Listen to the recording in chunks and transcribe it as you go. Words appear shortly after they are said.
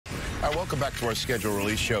All right, welcome back to our schedule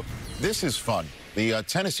release show. This is fun. The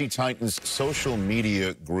Tennessee Titans social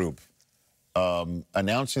media group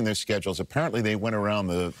announcing their schedules. Apparently, they went around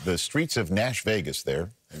the streets of Vegas there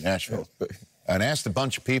in Nashville and asked a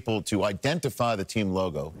bunch of people to identify the team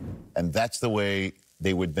logo, and that's the way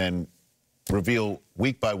they would then reveal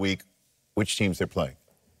week by week which teams they're playing.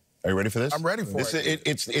 Are you ready for this? I'm ready for it.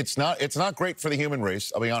 It's not great for the human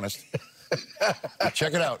race, I'll be honest.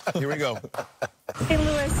 Check it out. Here we go. St.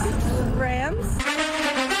 Louis Rams.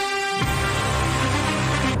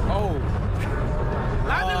 Oh.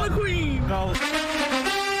 Lightning McQueen. No.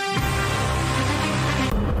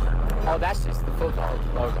 Oh, that's just the football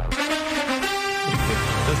logo.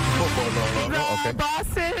 That's the football logo. Okay.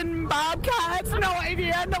 Boston Bobcats. No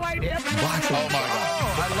idea. No idea. Boston. Oh, my God.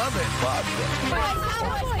 Oh, I love it.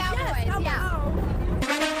 Cowboys, yeah.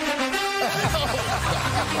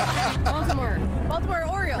 Baltimore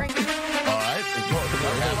Orioles. All right.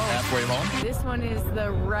 Halfway home. This one is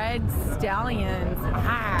the Red Stallions.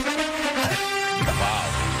 Wow.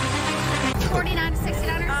 49 to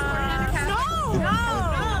 69ers. 49 Cowboys. No.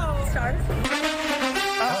 Stars.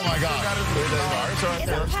 Oh, my God.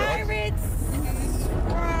 It's a Pirates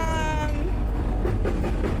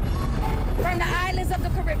from the islands of the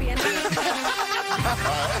Caribbean.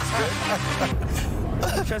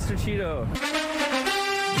 Chester Cheeto.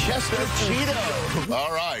 Chester Cheeto.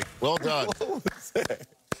 All right. Well done.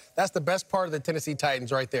 That's the best part of the Tennessee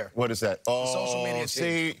Titans right there. What is that? Oh, social media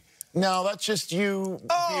see, no, that's just you.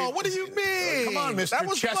 Oh, what do you mean? Come on, Mr. That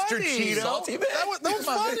was Chester funny. Cheeto. Salty, man. That was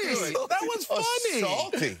funny. That was funny.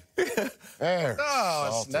 Salty. There. Oh,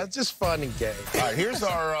 Salty. that's just funny, Gay. All right,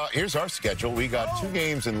 here's our schedule. We got 2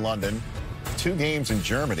 games in London, 2 games in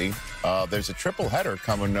Germany. There's a triple header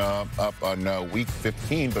coming up on week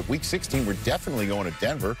 15, but week 16 we're definitely going to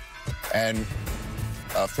Denver, and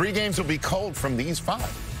 3 games will be cold from these 5,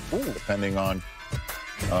 depending on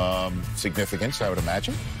significance, I would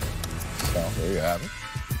imagine. So there you have it.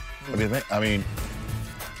 What do you think? I mean,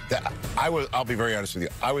 I'll be very honest with you.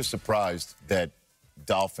 I was surprised that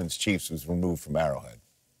Dolphins-Chiefs was removed from Arrowhead.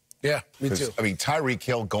 Yeah, me too. I mean, Tyreek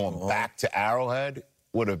Hill going back to Arrowhead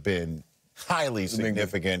would have been highly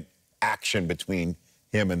significant action between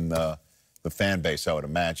him and the fan base, I would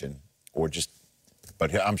imagine. Or just,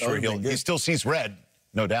 but I'm sure he still sees red,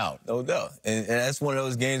 no doubt. No doubt. And that's one of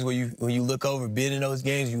those games where you look over, being in those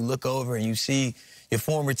games, you look over and you see your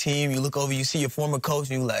former team, you look over, you see your former coach,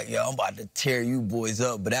 and you're like, yo, I'm about to tear you boys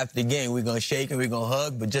up. But after the game, we're going to shake and we're going to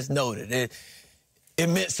hug. But just know that it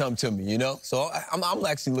meant something to me, you know? So I'm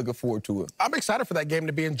actually looking forward to it. I'm excited for that game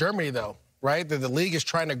to be in Germany, though, right? The league is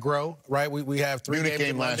trying to grow, right? We have 3 Munich games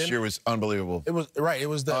game in last London. year was unbelievable. It was the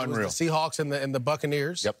Seahawks and the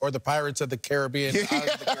Buccaneers, or the Pirates of the Caribbean.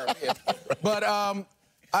 Islands of the Caribbean. But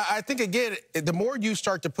I think, again, the more you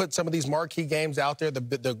start to put some of these marquee games out there, the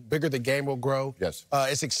bigger the game will grow. Yes.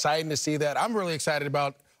 It's exciting to see that. I'm really excited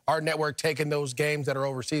about our network taking those games that are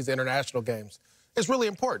overseas, the international games. It's really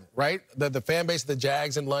important, right? The fan base of the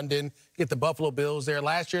Jags in London, get the Buffalo Bills there.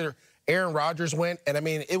 Last year, Aaron Rodgers went, and, I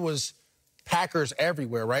mean, it was Packers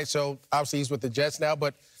everywhere, right? So, obviously, he's with the Jets now,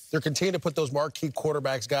 but they're continuing to put those marquee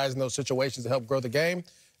quarterbacks, guys, in those situations to help grow the game.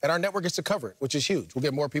 And our network gets to cover it, which is huge. We'll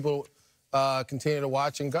get more people continue to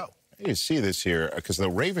watch and go. You see this here, because the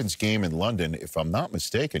Ravens game in London, if I'm not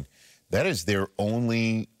mistaken, that is their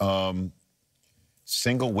only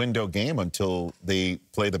single window game until they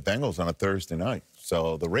play the Bengals on a Thursday night.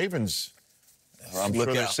 So the Ravens, I'm sure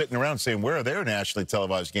they're sitting around saying, where are their nationally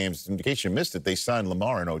televised games? In case you missed it, they signed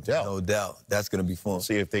Lamar and Odell. No doubt. That's going to be fun.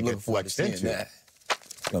 See if they get flexed into that.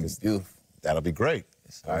 It's going to be beautiful. That'll be great.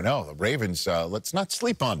 I know. The Ravens, let's not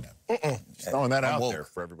sleep on them. Just throwing that out there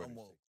for everybody.